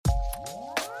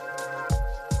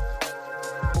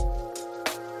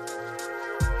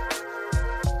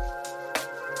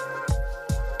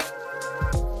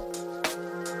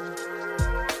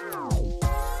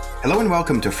Hello and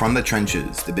welcome to From the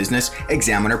Trenches, the Business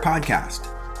Examiner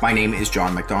podcast. My name is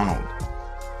John McDonald.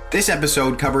 This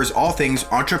episode covers all things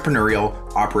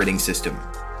entrepreneurial operating system.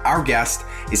 Our guest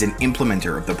is an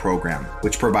implementer of the program,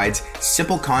 which provides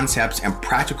simple concepts and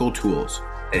practical tools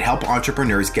that help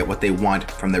entrepreneurs get what they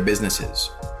want from their businesses.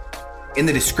 In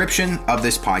the description of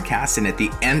this podcast and at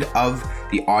the end of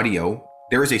the audio,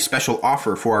 there is a special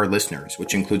offer for our listeners,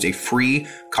 which includes a free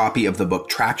copy of the book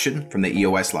Traction from the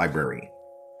EOS library.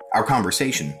 Our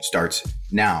conversation starts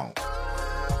now.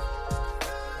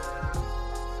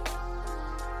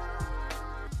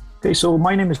 Okay, so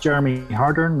my name is Jeremy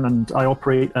Hardern and I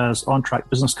operate as On-Track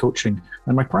Business Coaching.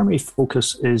 And my primary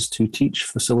focus is to teach,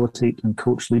 facilitate, and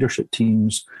coach leadership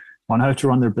teams on how to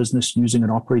run their business using an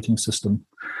operating system.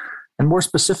 And more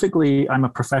specifically, I'm a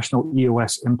professional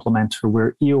EOS implementer,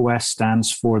 where EOS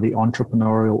stands for the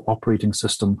Entrepreneurial Operating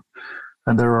System.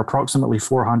 And there are approximately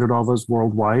 400 of us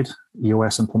worldwide,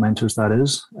 EOS implementers that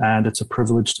is, and it's a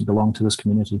privilege to belong to this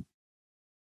community.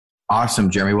 Awesome,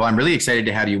 Jeremy. Well, I'm really excited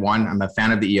to have you on. I'm a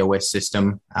fan of the EOS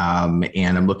system,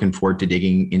 and I'm looking forward to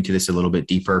digging into this a little bit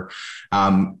deeper.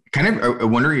 I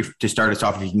wonder if, to start us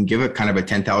off, if you can give a kind of a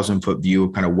 10,000 foot view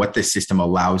of kind of what the system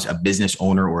allows a business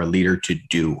owner or a leader to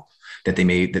do that they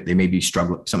may be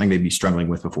struggling, something they'd be struggling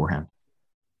with beforehand.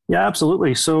 Yeah,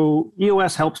 absolutely. So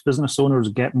EOS helps business owners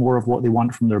get more of what they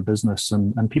want from their business.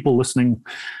 And people listening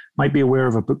might be aware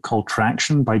of a book called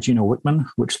Traction by Gino Wickman,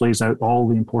 which lays out all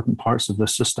the important parts of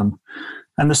this system.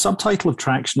 And the subtitle of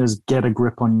Traction is Get a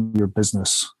Grip on Your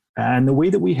Business. And the way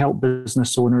that we help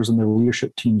business owners and their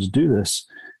leadership teams do this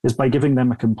is by giving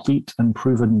them a complete and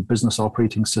proven business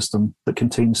operating system that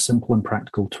contains simple and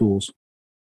practical tools.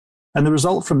 And the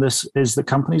result from this is that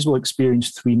companies will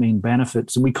experience three main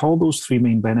benefits. And we call those three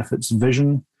main benefits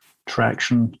vision,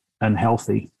 traction, and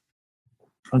healthy.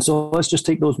 And so let's just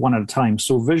take those one at a time.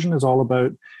 So vision is all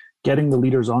about getting the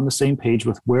leaders on the same page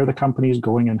with where the company is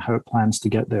going and how it plans to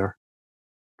get there.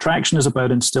 Traction is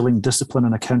about instilling discipline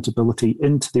and accountability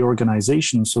into the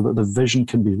organization so that the vision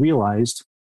can be realized.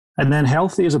 And then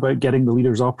healthy is about getting the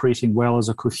leaders operating well as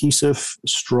a cohesive,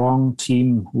 strong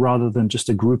team rather than just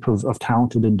a group of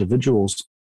talented individuals.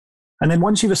 And then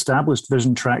once you've established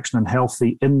vision, traction, and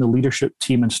healthy in the leadership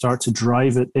team and start to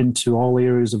drive it into all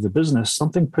areas of the business,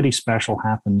 something pretty special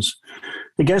happens.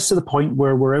 It gets to the point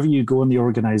where wherever you go in the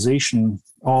organization,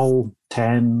 all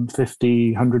 10,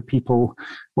 50, 100 people,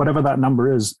 whatever that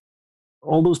number is,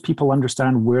 all those people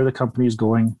understand where the company is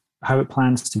going, how it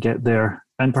plans to get there,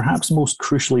 and perhaps most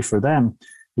crucially for them,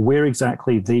 where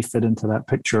exactly they fit into that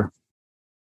picture.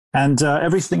 And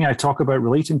everything I talk about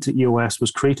relating to EOS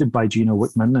was created by Gino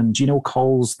Wickman, and Gino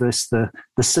calls this the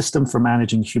system for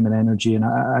managing human energy, and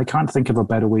I can't think of a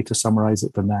better way to summarize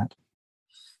it than that.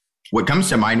 What comes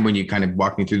to mind when you kind of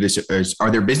walk me through this is, are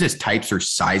there business types or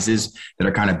sizes that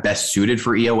are kind of best suited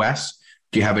for EOS?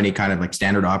 Do you have any kind of like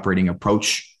standard operating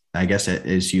approach, I guess,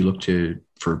 as you look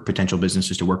for potential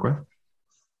businesses to work with?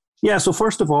 Yeah, so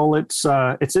first of all, it's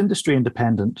industry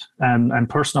independent. And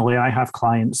personally, I have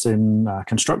clients in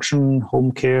construction,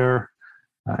 home care,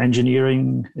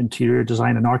 engineering, interior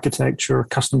design and architecture,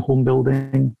 custom home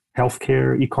building,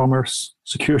 healthcare, e-commerce,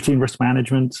 security and risk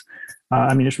management.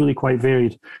 It's really quite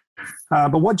varied.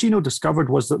 But what Gino discovered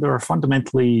was that there are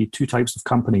fundamentally two types of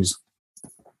companies.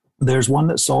 There's one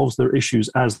that solves their issues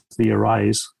as they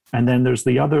arise, and then there's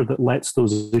the other that lets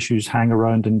those issues hang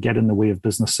around and get in the way of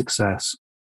business success.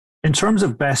 In terms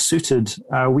of best suited,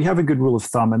 we have a good rule of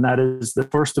thumb, and that is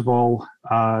that, first of all,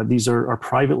 these are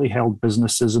privately held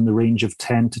businesses in the range of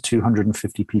 10 to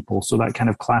 250 people. So that kind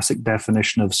of classic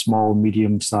definition of small,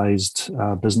 medium-sized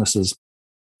businesses.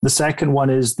 The second one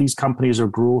is these companies are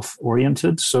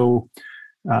growth-oriented. So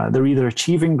they're either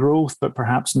achieving growth, but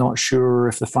perhaps not sure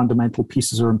if the fundamental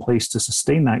pieces are in place to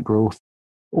sustain that growth,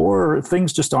 or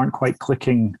things just aren't quite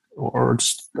clicking or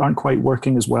just aren't quite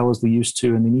working as well as they used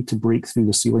to, and they need to break through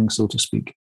the ceiling, so to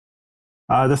speak.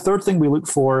 The third thing we look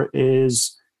for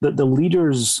is that the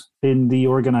leaders in the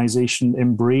organization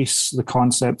embrace the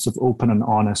concepts of open and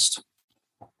honest.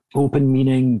 Open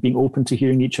meaning being open to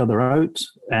hearing each other out,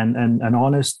 and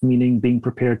honest meaning being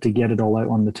prepared to get it all out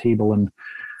on the table and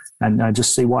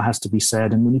just say what has to be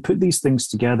said. And when you put these things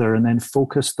together and then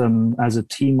focus them as a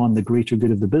team on the greater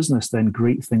good of the business, then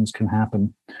great things can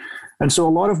happen. And so a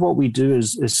lot of what we do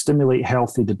is stimulate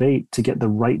healthy debate to get the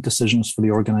right decisions for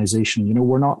the organization. You know,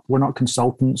 we're not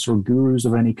consultants or gurus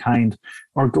of any kind.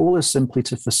 Our goal is simply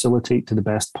to facilitate to the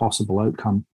best possible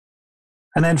outcome.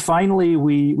 And then finally,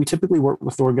 we typically work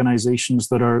with organizations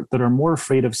that are more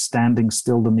afraid of standing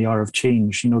still than they are of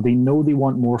change. You know, they know they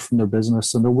want more from their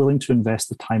business and they're willing to invest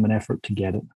the time and effort to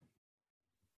get it.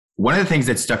 One of the things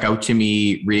that stuck out to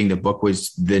me reading the book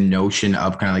was the notion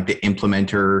of kind of like the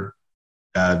implementer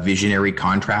visionary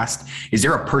contrast. Is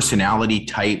there a personality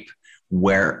type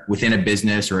where within a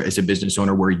business or as a business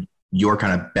owner where you're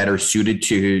kind of better suited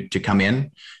to come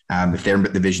in? If they're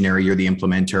the visionary, you're the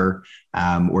implementer,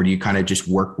 or do you kind of just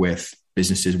work with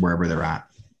businesses wherever they're at?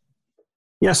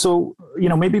 Yeah, so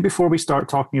maybe before we start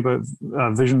talking about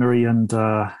visionary and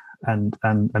an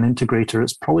integrator,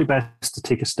 it's probably best to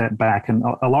take a step back. And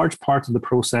a large part of the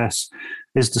process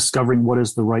is discovering what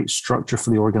is the right structure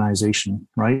for the organization,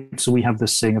 right? So we have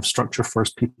this saying of structure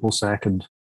first, people second.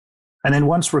 And then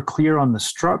once we're clear on the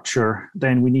structure,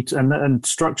 then we need to, and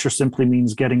structure simply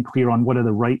means getting clear on what are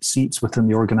the right seats within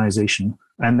the organization.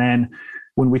 And then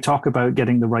when we talk about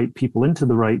getting the right people into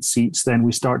the right seats, then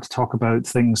we start to talk about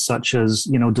things such as,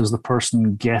 does the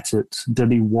person get it? Do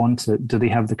they want it? Do they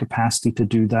have the capacity to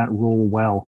do that role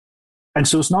well? And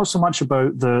so it's not so much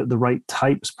about the right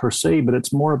types per se, but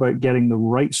it's more about getting the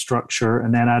right structure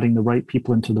and then adding the right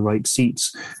people into the right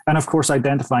seats. And of course,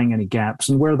 identifying any gaps.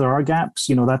 And where there are gaps,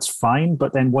 that's fine.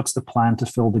 But then what's the plan to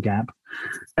fill the gap?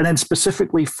 And then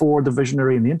specifically for the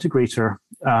visionary and the integrator,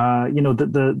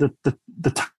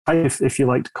 the type, if you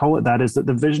like to call it that, is that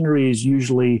the visionary is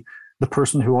usually the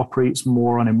person who operates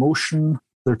more on emotion.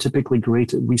 They're typically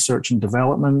great at research and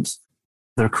development.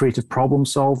 They're creative problem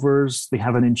solvers. They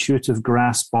have an intuitive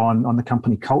grasp on the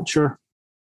company culture.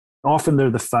 Often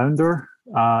they're the founder.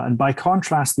 And by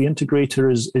contrast, the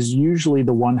integrator is usually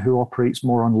the one who operates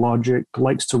more on logic,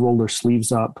 likes to roll their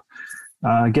sleeves up,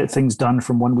 get things done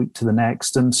from one week to the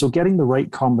next. And so getting the right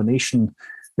combination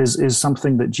is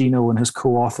something that Gino and his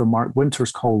co-author Mark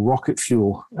Winters call rocket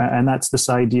fuel. And that's this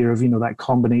idea of, that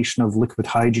combination of liquid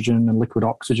hydrogen and liquid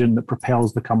oxygen that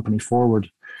propels the company forward.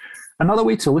 Another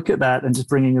way to look at that and just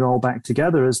bringing it all back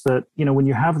together is that, when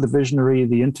you have the visionary,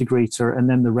 the integrator, and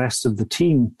then the rest of the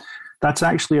team, that's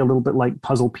actually a little bit like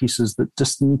puzzle pieces that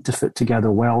just need to fit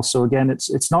together well. So again,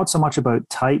 it's not so much about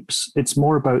types, it's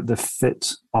more about the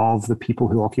fit of the people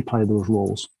who occupy those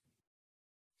roles.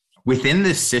 Within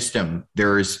this system,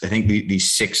 there's, I think,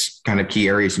 these 6 kind of key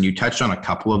areas, and you touched on a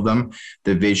couple of them: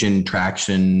 the vision,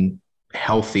 traction,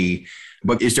 healthy.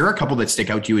 But is there a couple that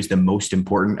stick out to you as the most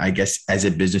important, I guess, as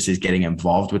a business is getting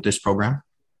involved with this program?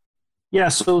 Yeah,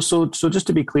 so just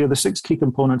to be clear, the 6 key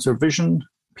components are vision,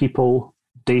 people,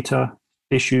 data,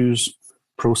 issues,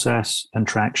 process, and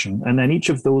traction. And then each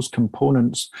of those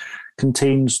components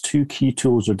contains 2 key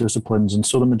tools or disciplines. And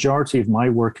so the majority of my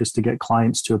work is to get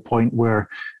clients to a point where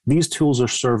these tools are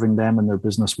serving them and their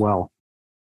business well.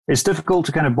 It's difficult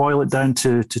to kind of boil it down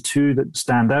to 2 that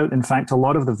stand out. In fact, a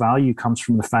lot of the value comes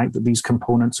from the fact that these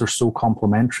components are so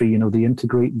complementary. They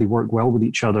integrate, they work well with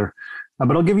each other.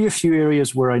 But I'll give you a few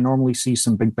areas where I normally see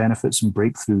some big benefits and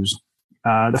breakthroughs.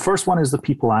 The first one is the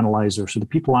people analyzer. So the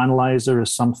people analyzer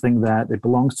is something that it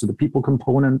belongs to the people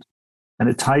component, and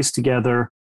it ties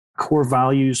together core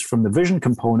values from the vision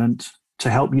component to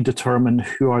help you determine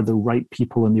who are the right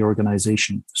people in the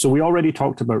organization. So we already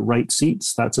talked about right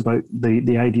seats. That's about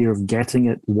the idea of getting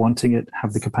it, wanting it,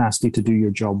 have the capacity to do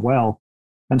your job well.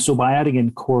 And so by adding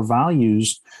in core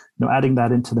values, adding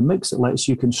that into the mix, it lets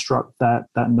you construct that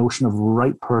notion of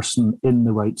right person in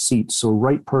the right seat. So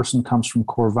right person comes from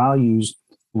core values,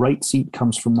 right seat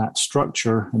comes from that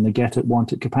structure and the get it,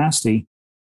 want it capacity.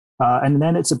 And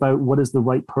then it's about what does the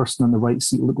right person in the right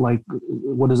seat look like?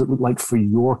 What does it look like for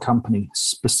your company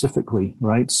specifically,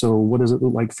 right? So what does it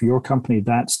look like for your company?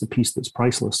 That's the piece that's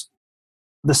priceless.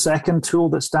 The second tool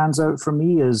that stands out for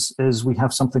me is we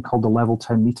have something called the Level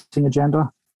 10 meeting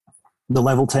agenda. The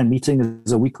Level 10 meeting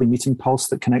is a weekly meeting pulse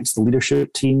that connects the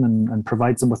leadership team and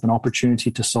provides them with an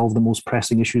opportunity to solve the most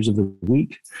pressing issues of the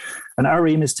week. And our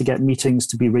aim is to get meetings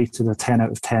to be rated a 10 out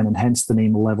of 10, and hence the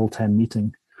name Level 10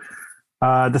 meeting.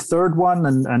 The third one,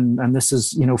 and this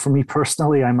is, for me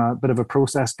personally, I'm a bit of a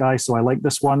process guy, so I like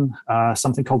this one,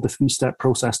 something called the 3-step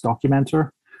process documenter.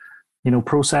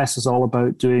 Process is all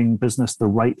about doing business the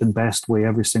right and best way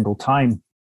every single time.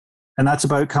 And that's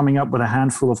about coming up with a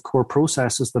handful of core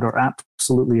processes that are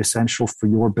absolutely essential for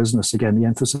your business. Again, the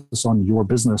emphasis on your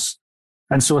business.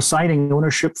 And so assigning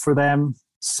ownership for them,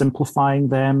 simplifying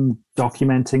them,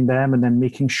 documenting them, and then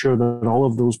making sure that all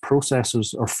of those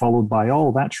processes are followed by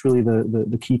all. That's really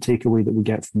the key takeaway that we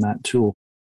get from that tool.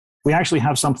 We actually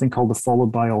have something called the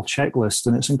followed by all checklist,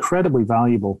 and it's incredibly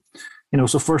valuable.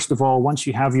 So first of all, once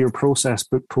you have your process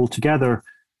book pulled together,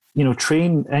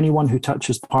 train anyone who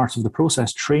touches part of the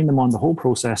process, train them on the whole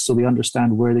process so they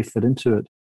understand where they fit into it.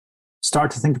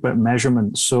 Start to think about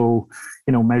measurements. So,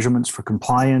 measurements for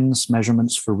compliance,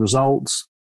 measurements for results.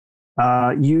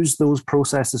 use those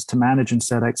processes to manage and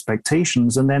set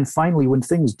expectations. And then finally, when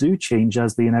things do change,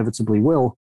 as they inevitably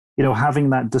will, having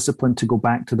that discipline to go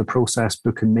back to the process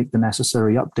book and make the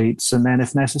necessary updates. And then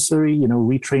if necessary,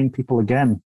 retrain people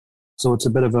again. So it's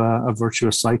a bit of a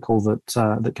virtuous cycle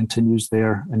that continues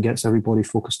there and gets everybody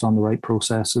focused on the right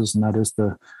processes. And that is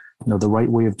the right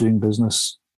way of doing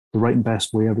business, the right and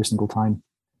best way every single time.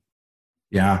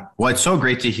 Yeah. Well, it's so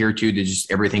great to hear too, that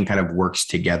just everything kind of works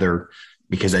together,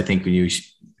 because I think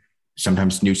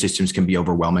sometimes new systems can be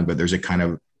overwhelming, but there's a kind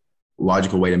of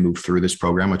logical way to move through this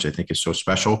program, which I think is so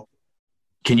special.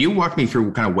 Can you walk me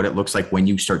through kind of what it looks like when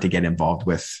you start to get involved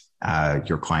with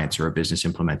your clients or a business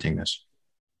implementing this?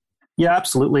 Yeah,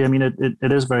 absolutely. I mean,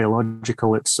 it is very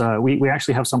logical. It's we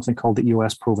actually have something called the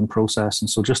EOS proven process. And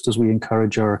so just as we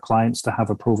encourage our clients to have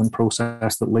a proven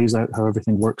process that lays out how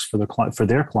everything works for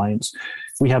their clients,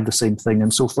 we have the same thing.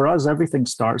 And so for us, everything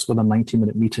starts with a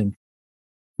 90-minute meeting.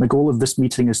 The goal of this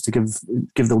meeting is to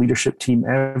give the leadership team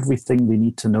everything they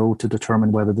need to know to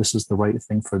determine whether this is the right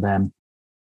thing for them.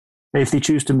 If they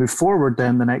choose to move forward,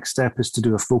 then the next step is to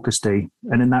do a focus day.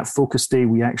 And in that focus day,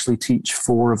 we actually teach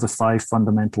 4 of the 5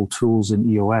 fundamental tools in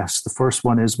EOS. The first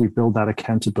one is we build that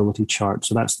accountability chart.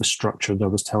 So that's the structure that I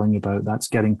was telling you about. That's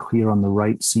getting clear on the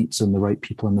right seats and the right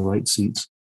people in the right seats.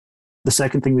 The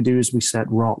second thing we do is we set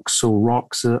rocks. So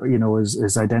rocks,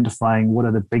 is identifying what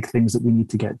are the big things that we need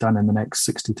to get done in the next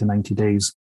 60 to 90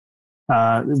 days.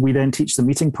 We then teach the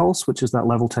meeting pulse, which is that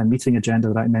level 10 meeting agenda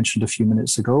that I mentioned a few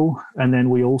minutes ago. And then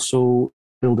we also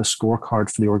build a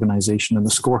scorecard for the organization. And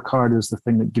the scorecard is the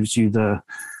thing that gives you the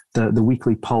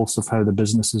weekly pulse of how the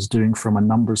business is doing from a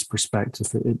numbers perspective.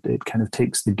 It kind of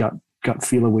takes the gut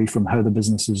feel away from how the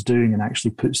business is doing and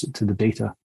actually puts it to the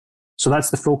data. So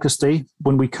that's the focus day.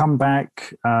 When we come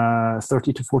back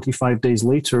 30 to 45 days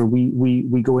later,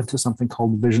 we go into something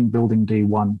called Vision Building Day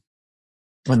 1.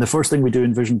 And the first thing we do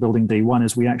in Vision Building Day 1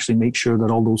 is we actually make sure that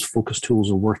all those focus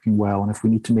tools are working well. And if we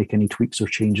need to make any tweaks or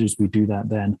changes, we do that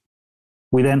then.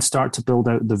 We then start to build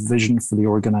out the vision for the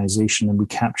organization, and we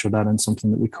capture that in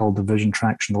something that we call the Vision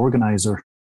Traction Organizer.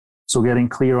 So getting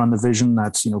clear on the vision,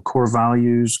 that's core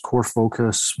values, core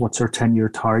focus, what's our 10-year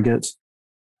target.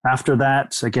 After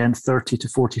that, again, 30 to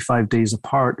 45 days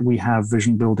apart, we have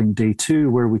Vision Building Day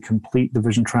 2, where we complete the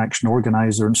Vision Traction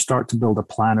Organizer and start to build a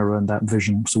plan around that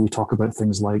vision. So we talk about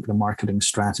things like the marketing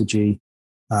strategy.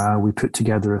 We put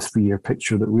together a 3-year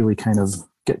picture that really kind of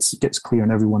gets clear in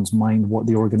everyone's mind what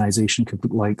the organization could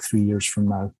look like 3 years from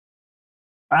now.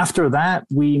 After that,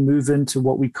 we move into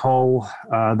what we call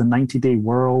the 90-day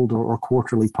world or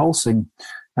quarterly pulsing.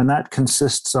 And that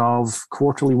consists of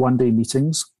quarterly 1-day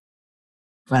meetings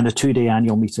and a 2-day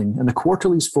annual meeting. And the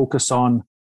quarterlies focus on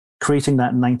creating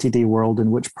that 90-day world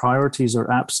in which priorities are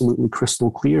absolutely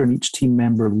crystal clear and each team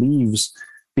member leaves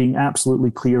being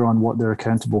absolutely clear on what they're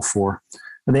accountable for.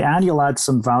 And the annual adds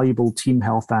some valuable team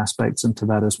health aspects into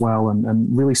that as well,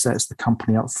 and really sets the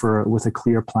company up with a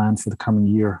clear plan for the coming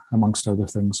year, amongst other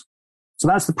things. So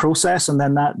that's the process. And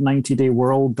then that 90-day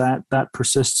world, that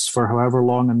persists for however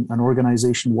long an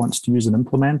organization wants to use an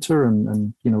implementer.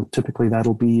 And typically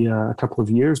that'll be a couple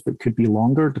of years, but could be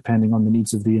longer depending on the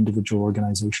needs of the individual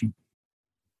organization.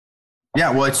 Yeah,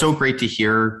 well, it's so great to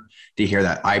hear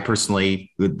that. I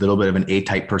personally, a little bit of an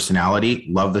A-type personality,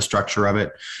 love the structure of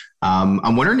it.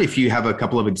 I'm wondering if you have a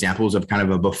couple of examples of kind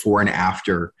of a before and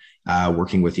after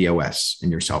working with EOS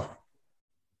and yourself.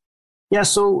 Yeah,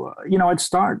 so, I'd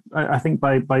start, I think,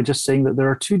 by just saying that there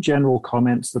are 2 general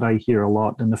comments that I hear a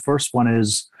lot. And the first one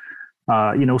is,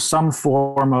 some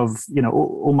form of,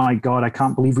 oh my God, I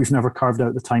can't believe we've never carved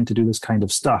out the time to do this kind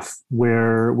of stuff,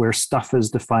 where stuff is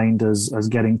defined as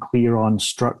getting clear on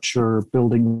structure,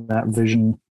 building that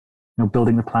vision,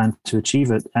 building the plan to achieve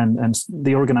it. And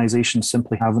the organizations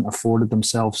simply haven't afforded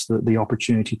themselves the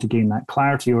opportunity to gain that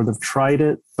clarity, or they've tried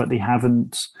it, but they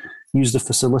haven't used a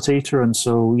facilitator. And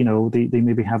so, they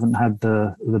maybe haven't had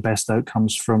the best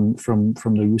outcomes from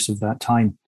the use of that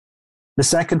time. The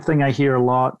second thing I hear a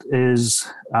lot is,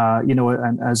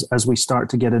 and as we start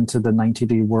to get into the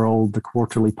 90-day world, the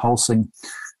quarterly pulsing,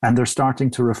 and they're starting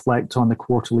to reflect on the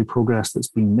quarterly progress that's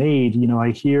being made,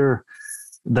 I hear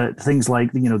that things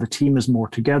like, the team is more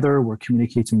together, we're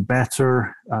communicating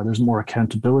better, there's more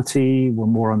accountability, we're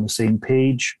more on the same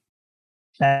page.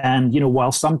 And,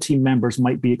 while some team members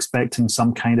might be expecting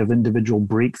some kind of individual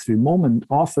breakthrough moment,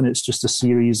 often it's just a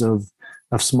series of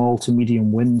small to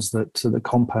medium wins that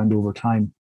compound over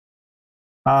time.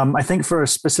 I think for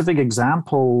specific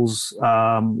examples, 2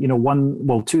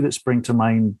 that spring to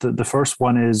mind. The first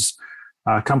one is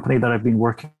a company that I've been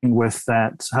working with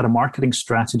that had a marketing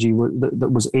strategy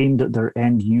that was aimed at their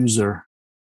end user.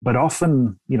 But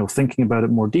often, thinking about it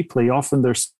more deeply, often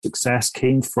their success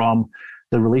came from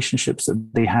the relationships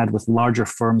that they had with larger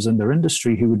firms in their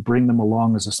industry who would bring them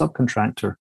along as a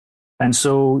subcontractor. And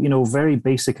so, very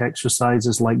basic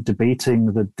exercises like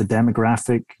debating the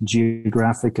demographic,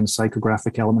 geographic, and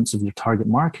psychographic elements of your target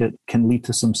market can lead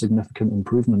to some significant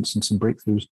improvements and some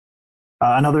breakthroughs.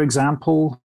 Another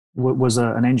example was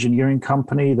an engineering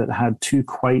company that had two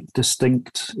quite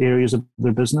distinct areas of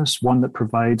their business, one that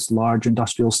provides large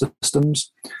industrial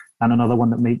systems and another one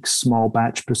that makes small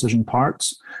batch precision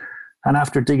parts. And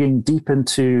after digging deep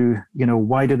into,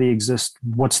 why do they exist?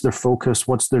 What's their focus?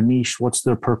 What's their niche? What's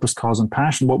their purpose, cause, and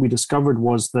passion? What we discovered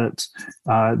was that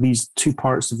these two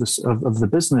parts of the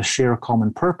business share a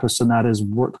common purpose, and that is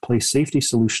workplace safety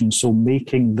solutions. So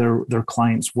making their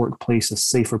clients' workplace a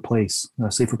safer place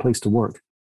to work.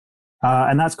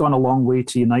 And that's gone a long way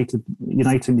to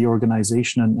uniting the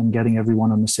organization and getting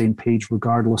everyone on the same page,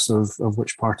 regardless of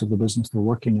which part of the business they're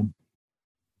working in.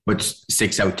 What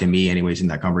sticks out to me anyways in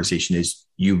that conversation is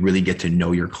you really get to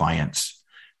know your clients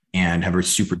and have a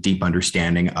super deep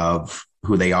understanding of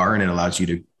who they are. And it allows you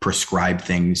to prescribe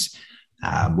things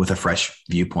with a fresh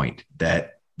viewpoint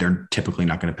that they're typically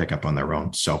not going to pick up on their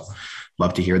own. So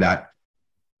love to hear that.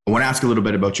 I want to ask a little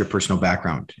bit about your personal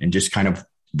background and just kind of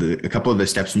a couple of the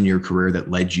steps in your career that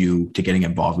led you to getting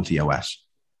involved with EOS.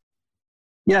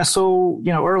 Yeah, so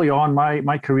early on,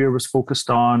 my career was focused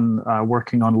on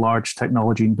working on large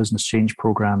technology and business change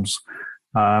programs.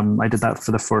 I did that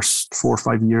for the first 4 or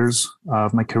 5 years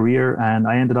of my career, and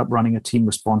I ended up running a team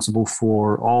responsible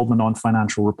for all the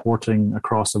non-financial reporting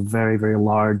across a very, very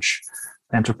large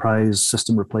enterprise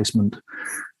system replacement.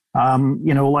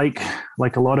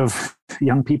 Like a lot of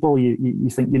young people, you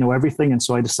think you know everything, and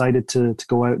so I decided to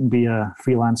go out and be a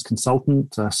freelance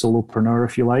consultant, a solopreneur,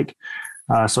 if you like.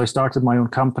 So I started my own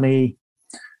company.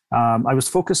 I was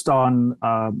focused on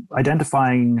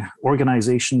identifying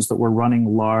organizations that were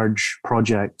running large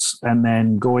projects and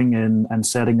then going in and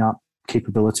setting up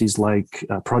capabilities like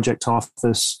project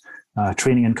office,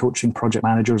 training and coaching project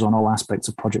managers on all aspects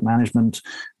of project management,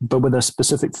 but with a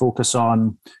specific focus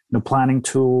on planning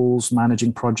tools,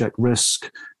 managing project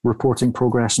risk, reporting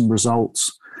progress and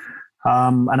results.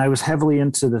 And I was heavily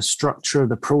into the structure,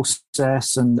 the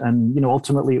process, and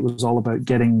ultimately it was all about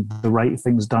getting the right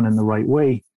things done in the right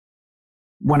way.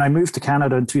 When I moved to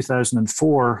Canada in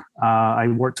 2004, I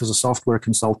worked as a software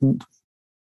consultant.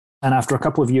 And after a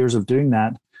couple of years of doing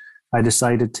that, I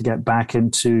decided to get back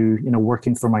into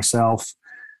working for myself.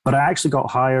 But I actually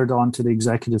got hired onto the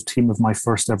executive team of my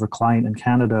first ever client in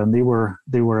Canada, and they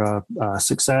were a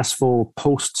successful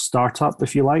post startup,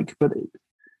 if you like, but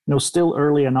still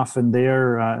early enough in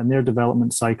their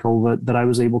development cycle that I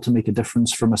was able to make a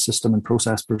difference from a system and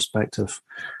process perspective.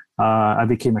 I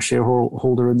became a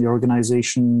shareholder in the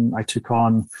organization. I took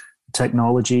on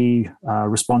technology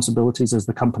responsibilities as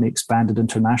the company expanded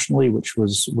internationally, which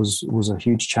was a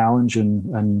huge challenge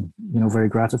and very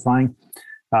gratifying.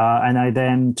 And I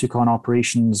then took on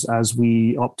operations as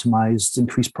we optimized,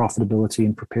 increased profitability,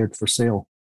 and prepared for sale.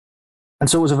 And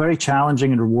so it was a very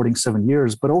challenging and rewarding 7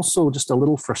 years, but also just a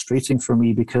little frustrating for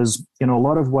me because, a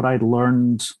lot of what I'd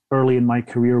learned early in my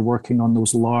career working on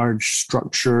those large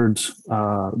structured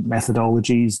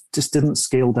methodologies just didn't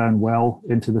scale down well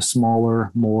into the smaller,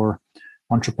 more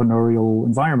entrepreneurial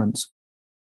environments.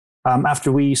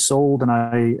 After we sold and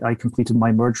I completed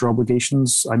my merger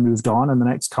obligations, I moved on, and the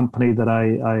next company that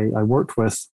I worked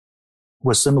with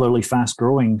was similarly fast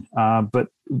growing, but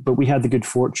we had the good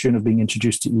fortune of being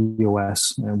introduced to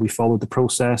EOS. We followed the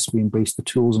process, we embraced the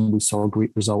tools, and we saw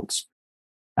great results.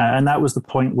 And that was the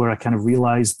point where I kind of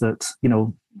realized that,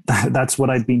 that's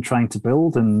what I'd been trying to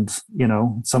build, and,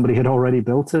 somebody had already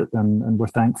built it, and we're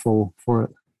thankful for it.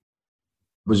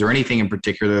 Was there anything in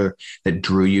particular that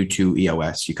drew you to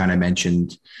EOS? You kind of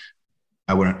mentioned,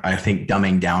 I think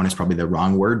dumbing down is probably the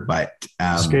wrong word, but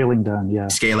scaling down, yeah.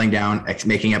 Scaling down,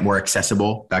 making it more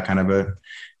accessible, that kind of a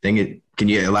thing. Can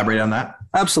you elaborate on that?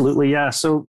 Absolutely, yeah.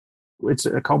 So it's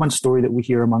a common story that we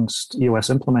hear amongst EOS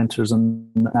implementers, and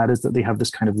that is that they have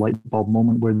this kind of light bulb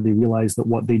moment where they realize that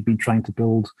what they'd been trying to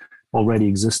build already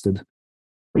existed.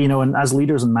 And as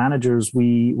leaders and managers,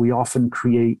 we often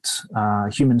create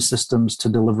human systems to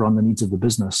deliver on the needs of the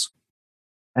business.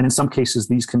 And in some cases,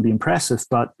 these can be impressive.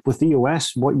 But with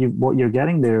EOS, what you're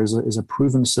getting there is a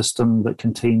proven system that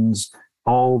contains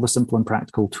all the simple and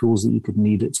practical tools that you could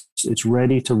need. It's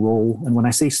ready to roll. And when I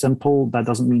say simple, that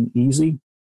doesn't mean easy,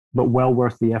 but well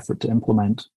worth the effort to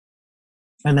implement.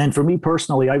 And then for me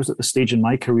personally, I was at the stage in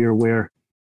my career where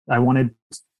I wanted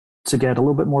to get a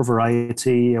little bit more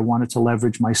variety. I wanted to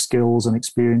leverage my skills and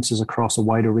experiences across a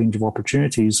wider range of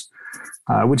opportunities.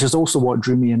 which is also what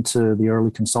drew me into the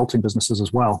early consulting businesses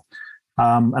as well.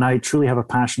 And I truly have a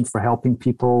passion for helping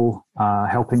people,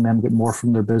 helping them get more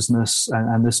from their business.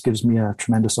 And this gives me a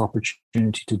tremendous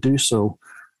opportunity to do so.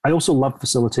 I also love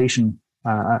facilitation.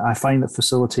 I find that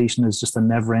facilitation is just a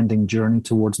never-ending journey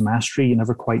towards mastery. You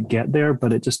never quite get there,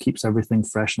 but it just keeps everything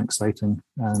fresh and exciting.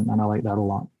 And I like that a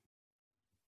lot.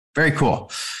 Very cool.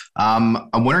 I'm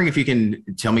wondering if you can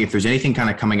tell me if there's anything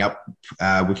kind of coming up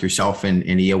with yourself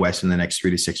in EOS in the next 3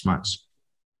 to 6 months.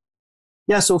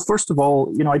 Yeah, so first of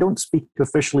all, I don't speak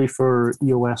officially for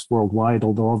EOS worldwide,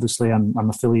 although obviously I'm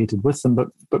affiliated with them.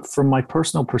 But from my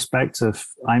personal perspective,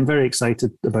 I'm very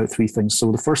excited about 3 things.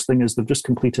 So the first thing is they've just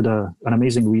completed an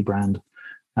amazing rebrand.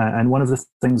 And one of the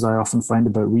things I often find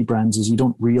about rebrands is you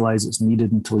don't realize it's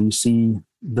needed until you see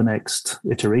the next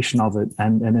iteration of it.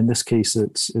 And in this case,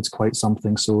 it's quite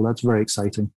something. So that's very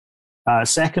exciting.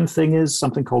 Second thing is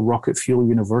something called Rocket Fuel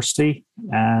University,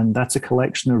 and that's a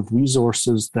collection of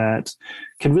resources that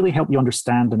can really help you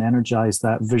understand and energize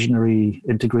that visionary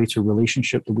integrator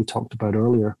relationship that we talked about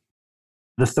earlier.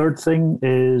 The third thing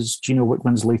is Gino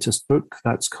Wickman's latest book.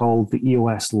 That's called The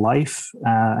EOS Life,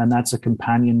 and that's a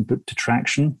companion book to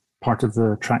Traction, part of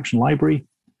the Traction library.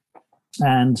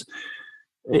 And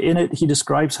in it, he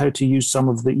describes how to use some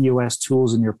of the EOS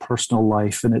tools in your personal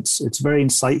life, and it's very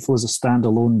insightful as a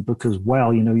standalone book as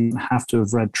well. You don't have to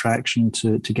have read Traction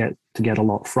to get a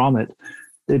lot from it.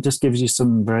 It just gives you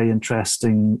some very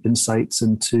interesting insights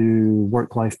into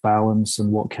work-life balance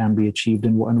and what can be achieved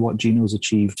and what Gino's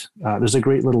achieved. There's a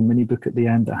great little mini book at the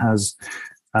end that has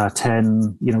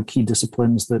 10 key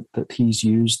disciplines that he's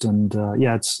used, and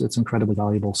it's incredibly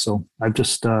valuable. So I've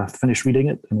just finished reading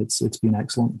it, and it's been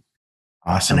excellent.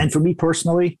 Awesome. And then for me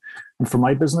personally and for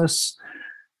my business,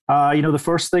 the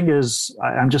first thing is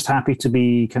I'm just happy to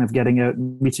be kind of getting out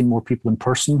and meeting more people in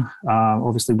person.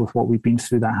 Obviously, with what we've been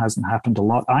through, that hasn't happened a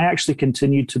lot. I actually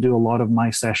continued to do a lot of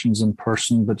my sessions in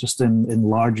person, but just in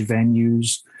large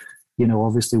venues,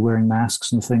 obviously wearing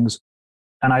masks and things.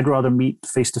 And I'd rather meet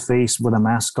face-to-face with a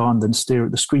mask on than stare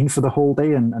at the screen for the whole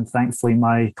day. And thankfully,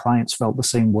 my clients felt the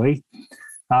same way.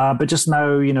 But just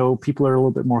now, people are a little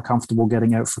bit more comfortable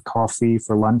getting out for coffee,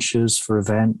 for lunches, for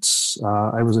events.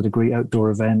 I was at a great outdoor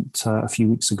event a few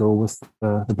weeks ago with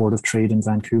the Board of Trade in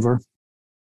Vancouver.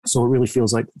 So it really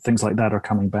feels like things like that are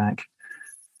coming back.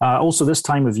 Also, this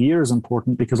time of year is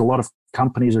important because a lot of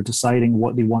companies are deciding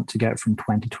what they want to get from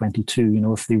 2022.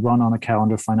 If they run on a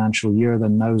calendar financial year,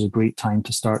 then now is a great time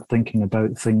to start thinking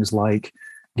about things like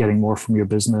getting more from your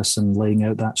business and laying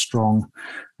out that strong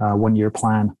 1-year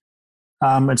plan.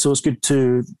 And so it's good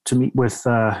to meet with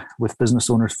business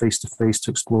owners face to face to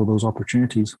explore those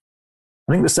opportunities.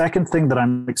 I think the second thing that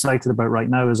I'm excited about right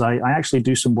now is I actually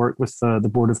do some work with the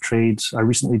Board of Trade. I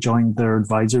recently joined their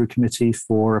advisory committee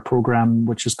for a program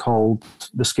which is called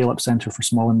the Scale Up Center for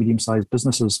Small and Medium-Sized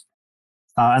Businesses.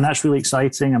 And that's really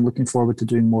exciting. I'm looking forward to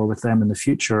doing more with them in the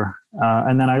future.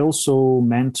 And then I also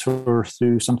mentor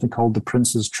through something called the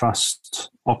Prince's Trust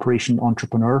Operation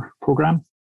Entrepreneur Program.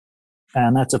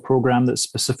 And that's a program that's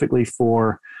specifically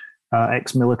for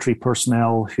ex-military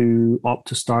personnel who opt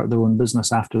to start their own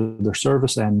business after their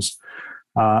service ends.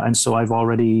 And so I've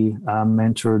already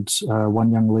mentored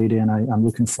one young lady, and I'm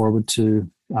looking forward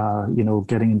to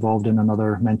getting involved in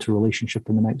another mentor relationship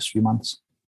in the next few months.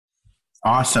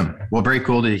 Awesome. Well, very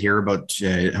cool to hear about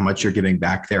how much you're giving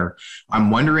back there. I'm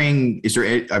wondering,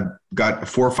 I've got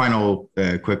 4 final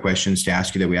quick questions to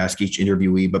ask you that we ask each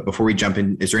interviewee, but before we jump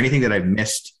in, is there anything that I've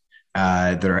missed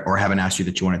or haven't asked you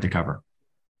that you wanted to cover?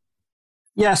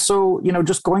 Yeah, so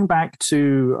just going back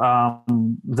to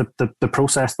the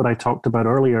process that I talked about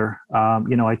earlier,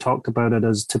 I talked about it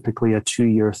as typically a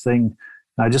 2-year thing.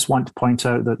 And I just want to point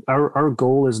out that our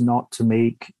goal is not to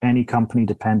make any company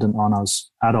dependent on us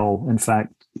at all. In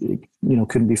fact,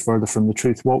 couldn't be further from the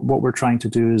truth. What we're trying to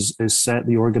do is set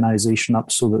the organization up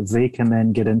so that they can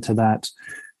then get into that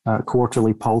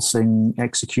quarterly pulsing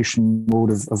execution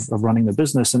mode of running the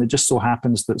business. And it just so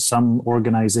happens that some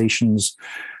organizations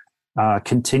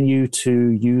continue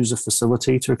to use a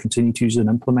facilitator, continue to use an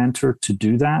implementer to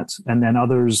do that. And then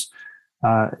others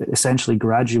essentially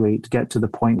graduate, get to the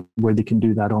point where they can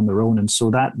do that on their own. And so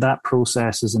that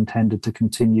process is intended to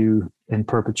continue in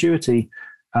perpetuity.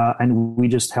 And we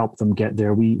just help them get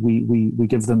there. We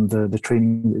give them the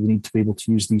training that they need to be able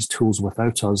to use these tools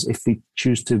without us. If they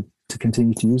choose to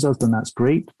continue to use us, then that's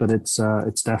great, but it's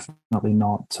definitely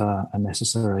not a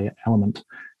necessary element.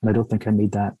 And I don't think I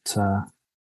made that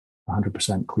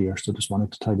 100% clear. So just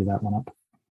wanted to tidy that one up.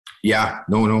 Yeah,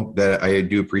 no, that I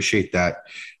do appreciate that.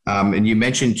 And you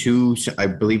mentioned too, I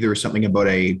believe there was something about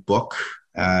a book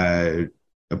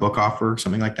offer,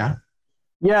 something like that.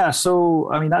 Yeah.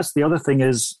 So, I mean, that's the other thing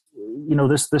is,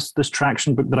 this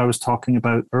Traction book that I was talking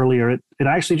about earlier, it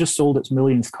actually just sold its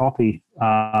millionth copy.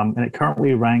 And it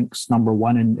currently ranks number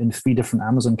one in 3 different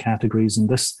Amazon categories. And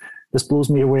this blows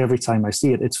me away every time I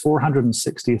see it. It's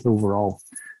 460th overall,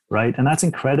 right? And that's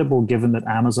incredible given that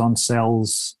Amazon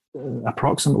sells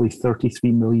approximately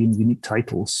 33 million unique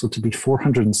titles. So to be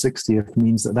 460th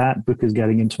means that book is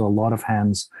getting into a lot of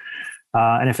hands.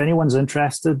 And if anyone's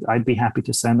interested, I'd be happy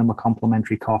to send them a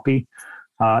complimentary copy.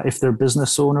 If they're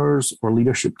business owners or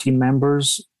leadership team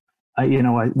members,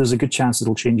 there's a good chance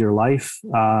it'll change your life.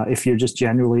 If you're just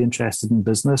genuinely interested in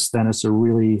business, then it's a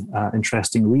really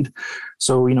interesting read.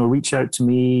 So, reach out to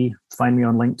me, find me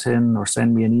on LinkedIn or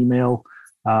send me an email,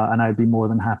 and I'd be more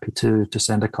than happy to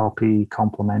send a copy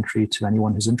complimentary to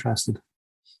anyone who's interested.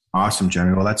 Awesome,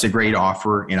 Jeremy. Well, that's a great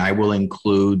offer, and I will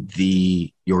include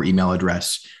your email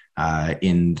address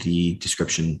in the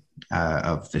description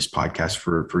of this podcast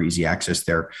for easy access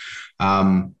there.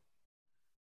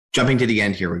 Jumping to the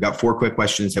end here, we've got 4 quick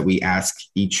questions that we ask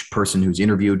each person who's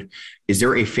interviewed. Is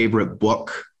there a favorite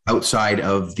book outside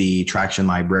of the Traction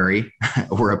Library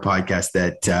or a podcast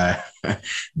that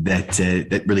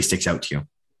really sticks out to you?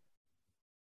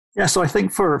 Yeah, so I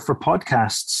think for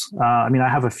podcasts, I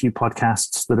have a few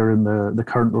podcasts that are in the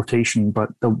current rotation, but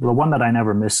the one that I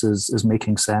never miss is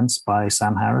Making Sense by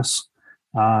Sam Harris.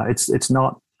 It's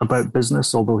not about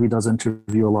business, although he does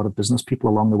interview a lot of business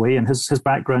people along the way. And his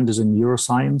background is in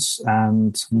neuroscience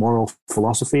and moral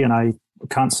philosophy. And I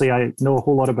can't say I know a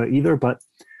whole lot about either, but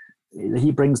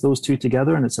he brings those 2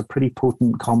 together, and it's a pretty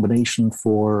potent combination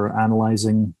for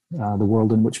analyzing the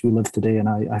world in which we live today. And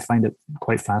I find it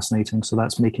quite fascinating. So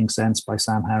that's Making Sense by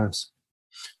Sam Harris.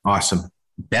 Awesome.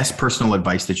 Best personal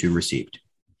advice that you received?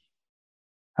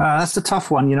 That's a tough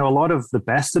one. A lot of the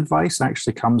best advice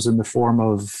actually comes in the form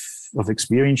of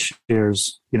experience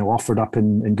shares, offered up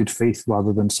in good faith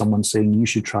rather than someone saying you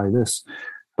should try this.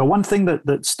 But one thing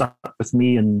that stuck with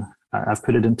me, and I've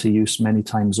put it into use many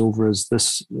times over, is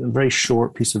this very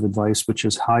short piece of advice, which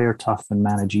is hire tough and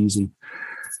manage easy.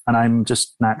 And I'm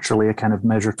just naturally a kind of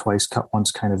measure twice, cut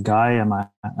once kind of guy. I'm a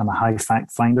high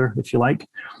fact finder, if you like.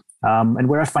 And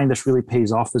where I find this really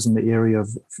pays off is in the area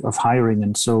of hiring.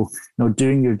 And so,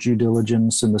 doing your due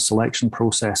diligence in the selection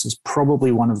process is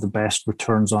probably one of the best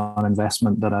returns on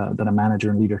investment that a manager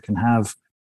and leader can have.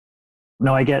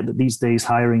 Now, I get that these days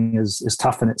hiring is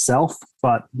tough in itself,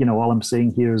 but, all I'm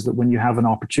saying here is that when you have an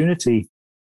opportunity,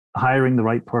 hiring the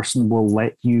right person will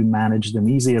let you manage them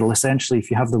easy. It'll essentially, if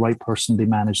you have the right person, they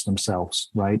manage themselves,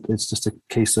 right? It's just a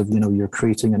case of, you're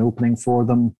creating an opening for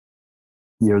them.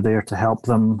 You're there to help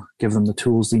them, give them the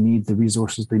tools they need, the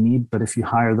resources they need. But if you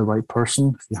hire the right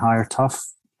person, if you hire tough,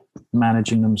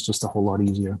 managing them is just a whole lot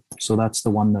easier. So that's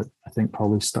the one that I think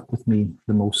probably stuck with me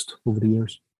the most over the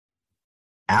years.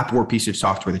 App or piece of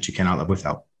software that you cannot live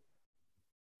without?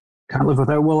 Can't live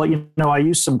without. Well, I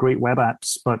use some great web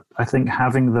apps, but I think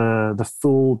having the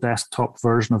full desktop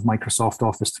version of Microsoft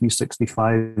Office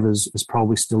 365 is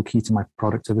probably still key to my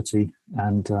productivity.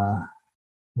 And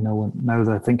now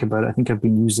that I think about it, I think I've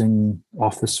been using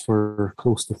Office for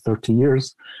close to 30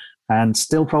 years and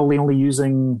still probably only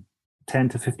using 10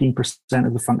 to 15%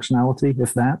 of the functionality,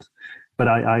 if that. But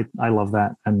I love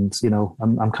that. And,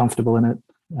 I'm comfortable in it.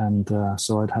 And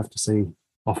so I'd have to say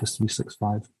Office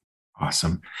 365.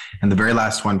 Awesome. And the very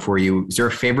last one for you, is there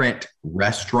a favorite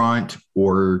restaurant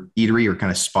or eatery or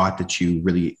kind of spot that you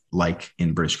really like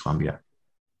in British Columbia?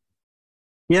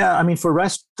 Yeah, for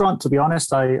restaurant, to be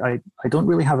honest, I don't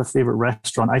really have a favorite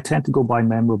restaurant. I tend to go by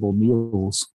memorable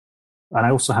meals. And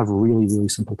I also have really, really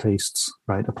simple tastes,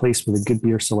 right? A place with a good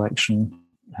beer selection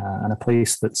and a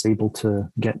place that's able to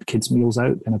get kids' meals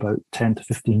out in about 10 to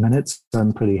 15 minutes.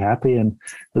 I'm pretty happy. And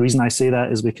the reason I say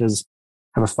that is because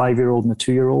I have a 5-year-old and a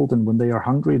 2-year-old, and when they are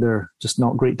hungry, they're just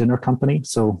not great dinner company.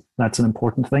 So that's an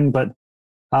important thing. But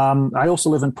I also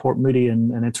live in Port Moody,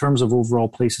 and in terms of overall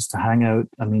places to hang out,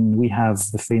 we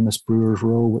have the famous Brewers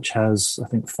Row, which has, I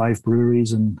think, 5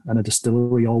 breweries and a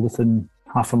distillery all within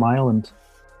half a mile. And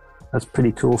that's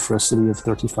pretty cool for a city of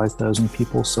 35,000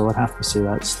 people. So I'd have to say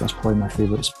that's probably my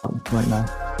favorite spot right now.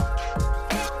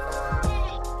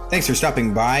 Thanks for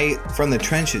stopping by From the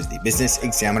Trenches, the Business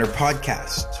Examiner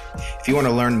podcast. If you want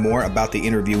to learn more about the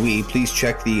interviewee, please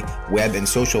check the web and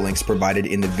social links provided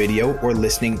in the video or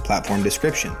listening platform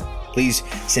description. Please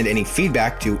send any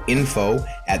feedback to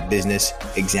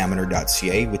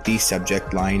info@businessexaminer.ca with the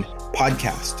subject line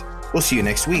podcast. We'll see you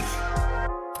next week.